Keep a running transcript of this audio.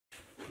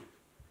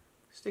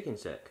stick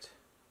insect.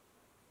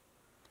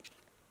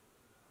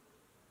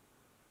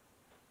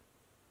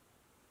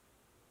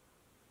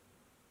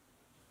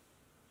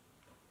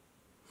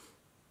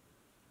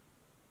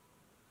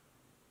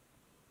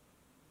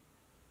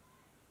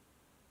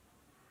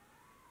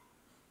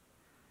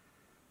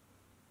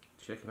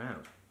 Check him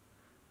out,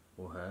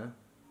 or her,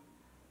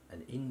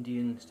 an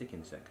Indian stick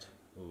insect,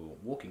 or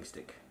walking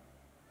stick.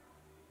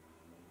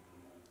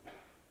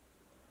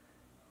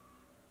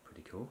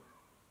 Pretty cool.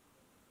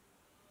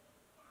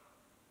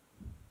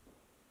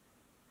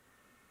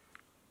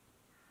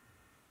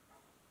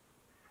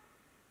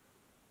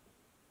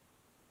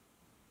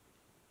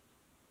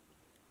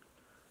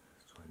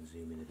 Let's try and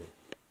zoom in a bit.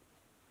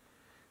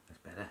 That's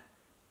better.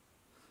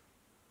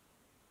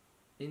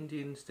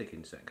 Indian stick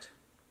insect.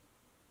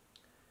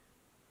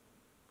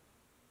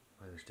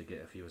 Managed to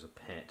get a few as a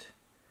pet,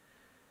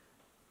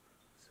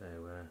 so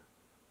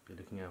be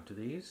looking after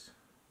these.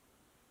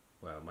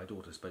 Well, my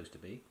daughter's supposed to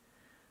be,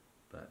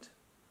 but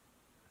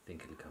I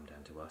think it'll come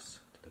down to us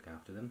to look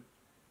after them.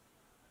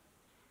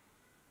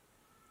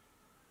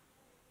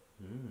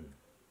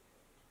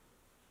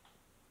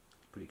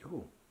 Pretty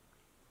cool.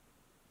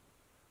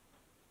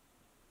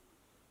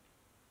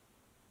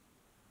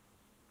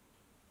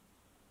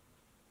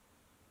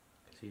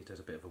 You can see it does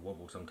a bit of a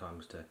wobble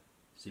sometimes to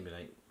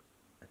simulate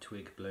a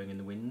twig blowing in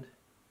the wind.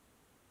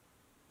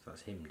 So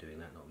that's him doing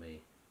that, not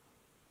me.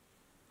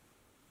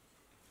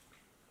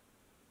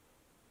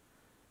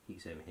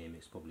 Keep saying him,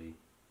 it's probably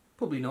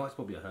not, it's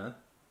probably a her.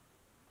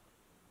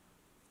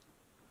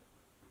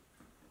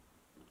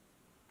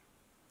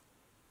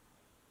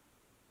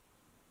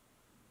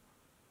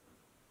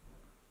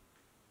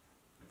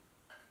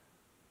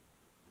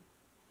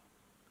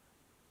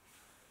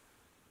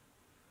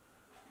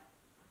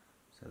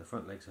 So the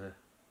front legs are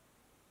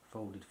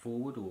folded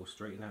forward or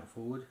straightened out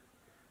forward,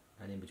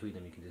 and in between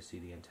them you can just see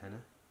the antenna.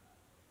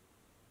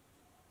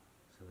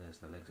 So there's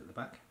the legs at the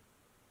back.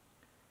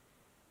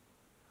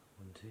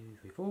 1, 2,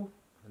 3, 4,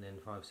 and then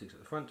 5, 6 at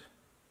the front.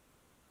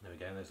 There we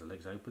go, there's the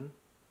legs open.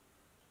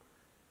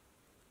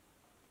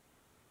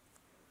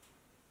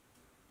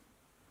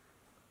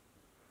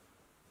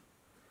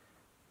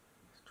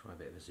 Let's try a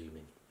bit of a zoom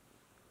in.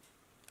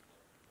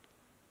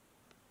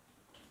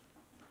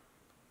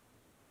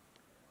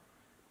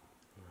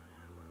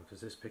 Does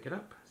this pick it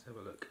up? Let's have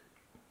a look.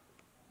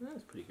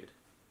 That's pretty good.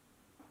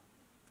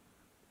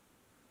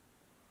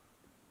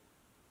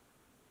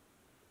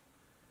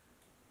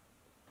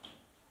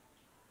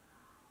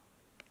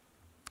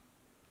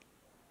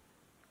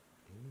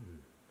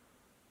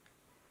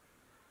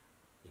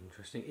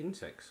 Interesting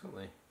insects, aren't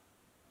they?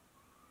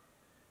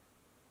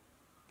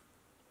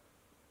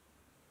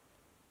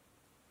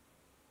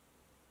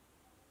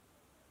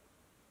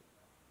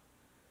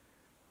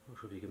 Not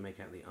sure if you can make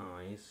out the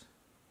eyes.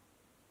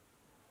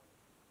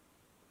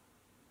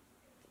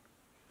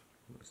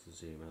 What's the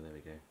zoom? Oh, there we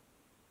go.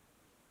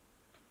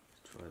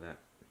 Let's try that.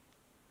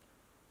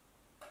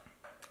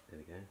 There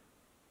we go.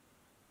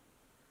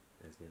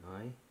 There's the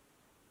eye.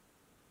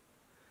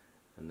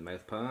 And the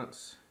mouth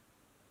parts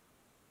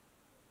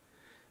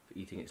for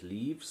eating its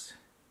leaves.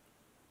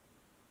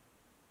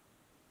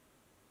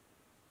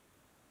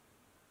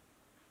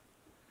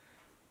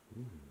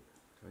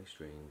 Very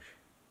strange.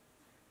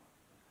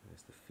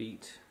 There's the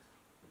feet.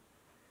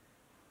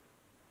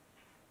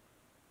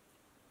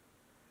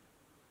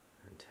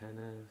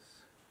 Antennae.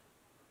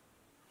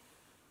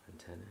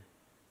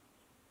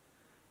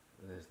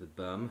 There's the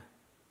bum.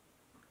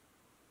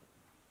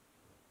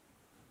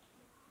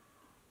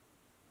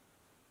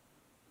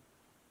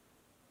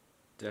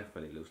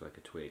 Definitely looks like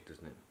a twig,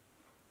 doesn't it?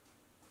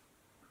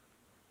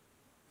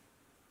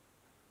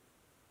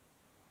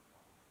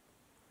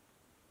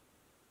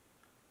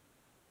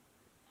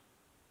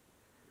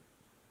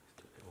 Let's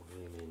do a little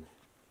zoom in.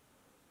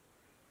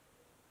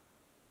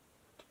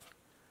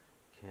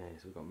 Okay,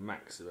 so we've got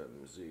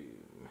maximum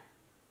zoom.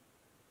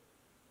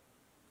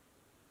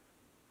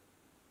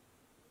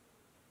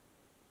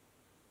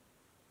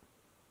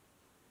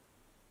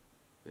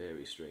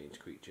 Very strange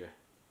creature.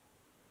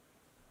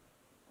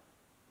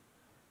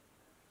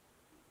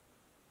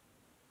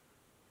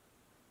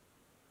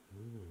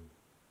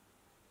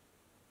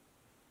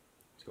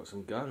 He's got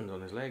some guns on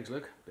his legs,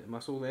 look, bit of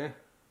muscle there.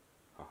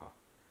 Haha.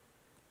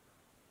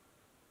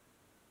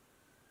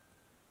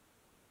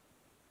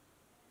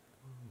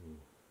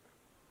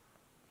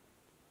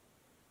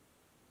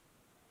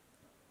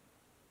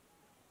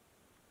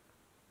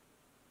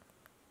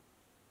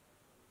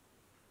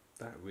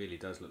 That really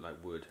does look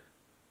like wood.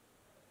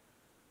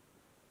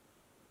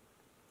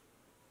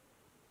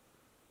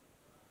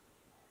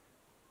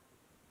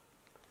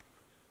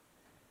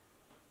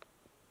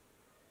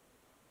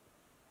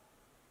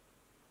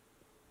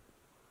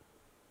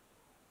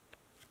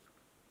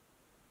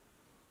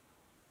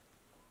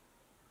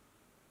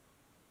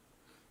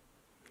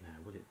 Now,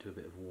 will it do a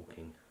bit of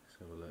walking? Let's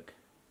have a look.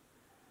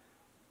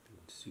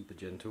 Super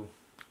gentle.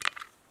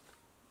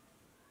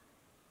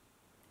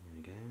 There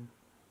we go.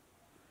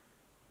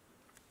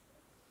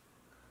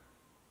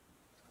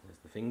 There's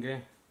the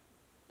finger,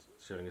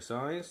 showing a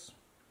size.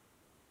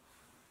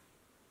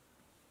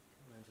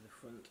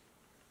 front.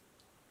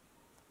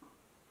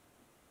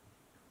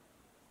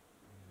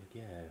 There we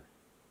go.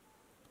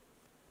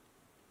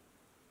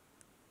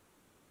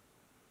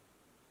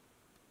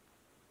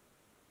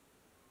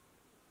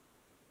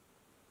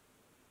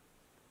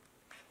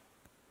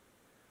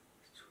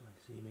 Let's try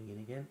zooming in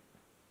again.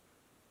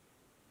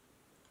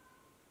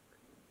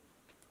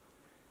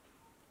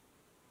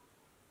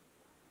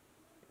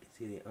 You can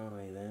see the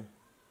eye there.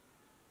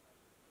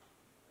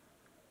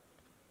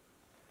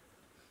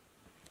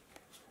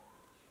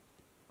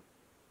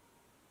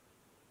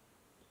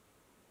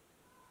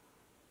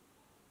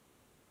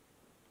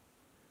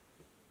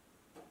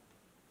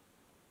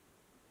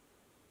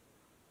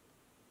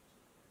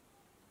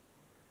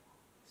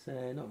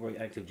 So not very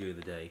active during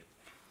the day,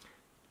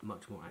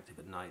 much more active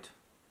at night.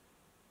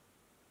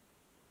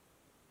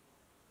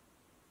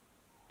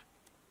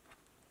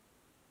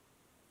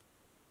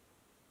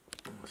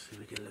 Let's see if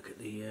we can look at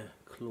the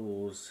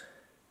claws.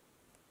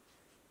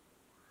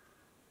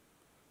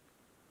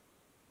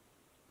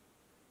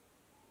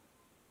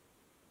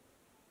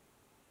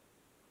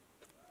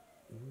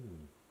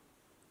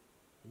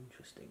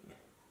 Interesting.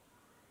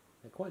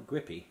 They're quite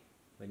grippy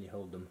when you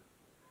hold them.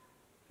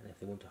 And if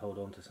they want to hold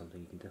on to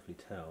something, you can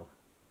definitely tell.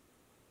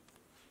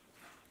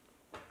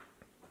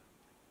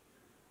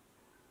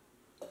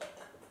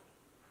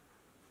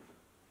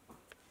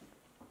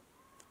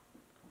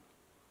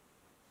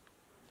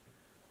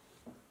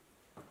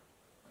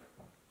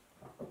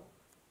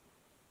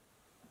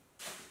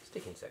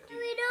 Stick insect.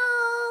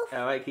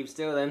 Alright, keep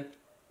still then.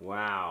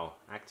 Wow,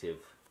 active.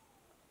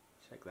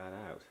 Check that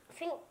out. I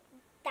think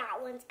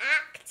that one's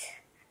act.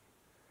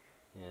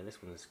 Yeah,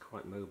 this one is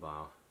quite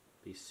mobile.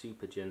 Be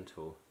super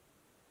gentle.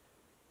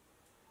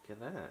 Look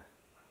at that.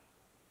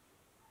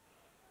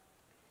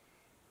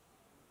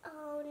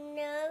 Oh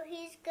no,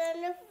 he's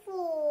gonna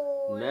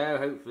fall. No,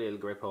 hopefully it'll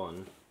grip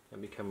on.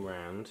 Let me come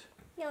round.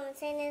 No, I'm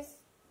saying is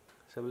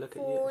So look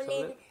at you.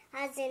 falling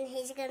as in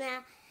he's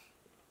gonna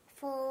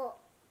fall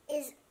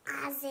is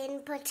as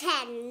in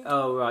pretend.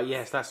 Oh right,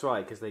 yes, that's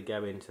right, because they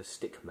go into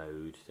stick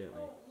mode, don't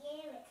they? What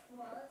year it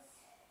was?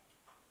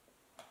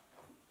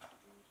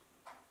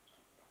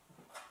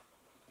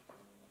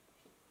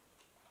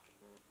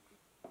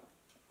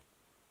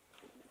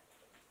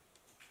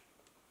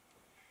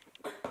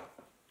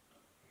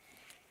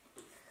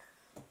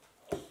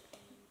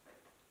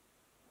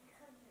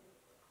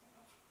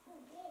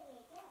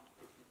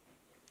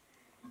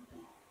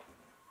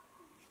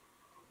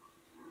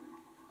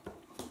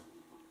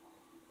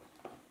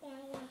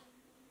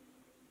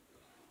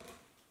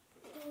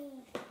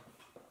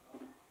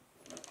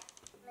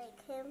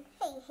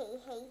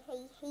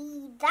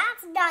 Hey,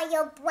 that's not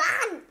your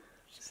brand.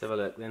 Let's have a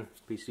look then.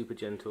 Be super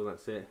gentle,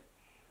 that's it.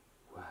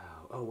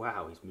 Wow. Oh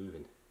wow, he's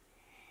moving.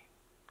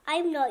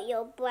 I'm not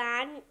your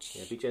branch.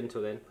 Yeah, be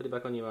gentle then. Put it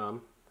back on your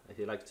arm if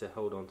you like to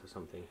hold on to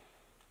something.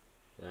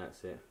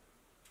 That's it.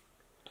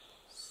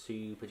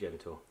 Super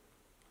gentle.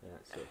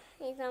 That's it.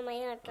 He's on my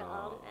other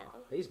arm Oh,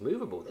 now. he's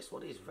movable. This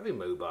one is very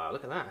mobile.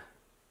 Look at that.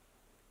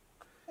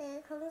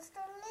 Here comes the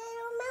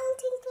little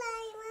mountain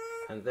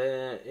climber. And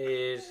there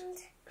is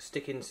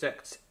stick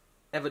insect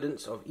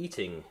evidence of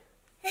eating.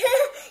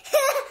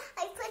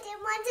 I put him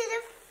onto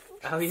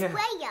the Oh yeah.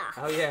 sprayer.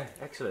 Oh yeah.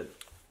 Excellent.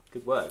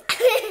 Good work.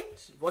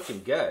 Watch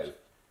him go.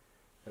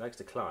 He likes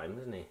to climb,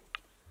 doesn't he?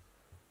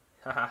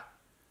 Haha.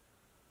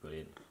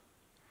 Brilliant.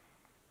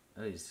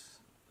 That is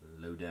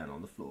low down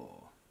on the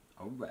floor.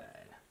 Alright.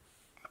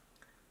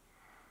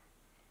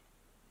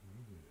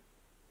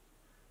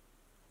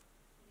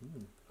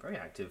 Very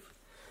active.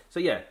 So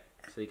yeah,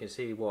 so you can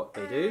see what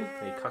they do.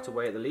 They cut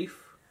away at the leaf.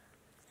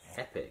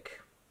 Epic.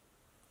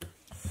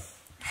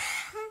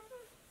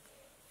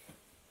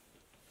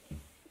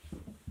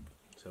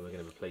 So we're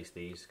going to replace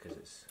these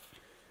because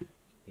it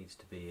needs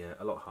to be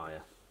a lot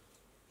higher.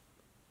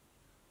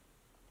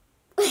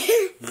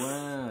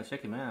 Wow,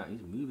 check him out.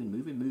 He's moving. No,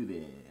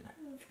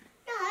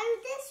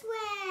 this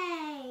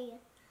way.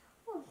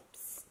 Oh,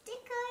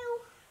 Sticko,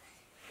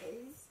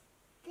 is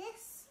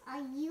this,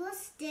 are you a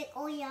stick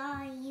or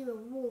are you a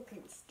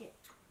walking stick?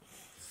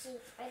 See,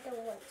 I don't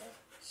want to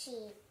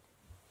see.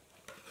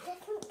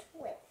 Different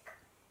width.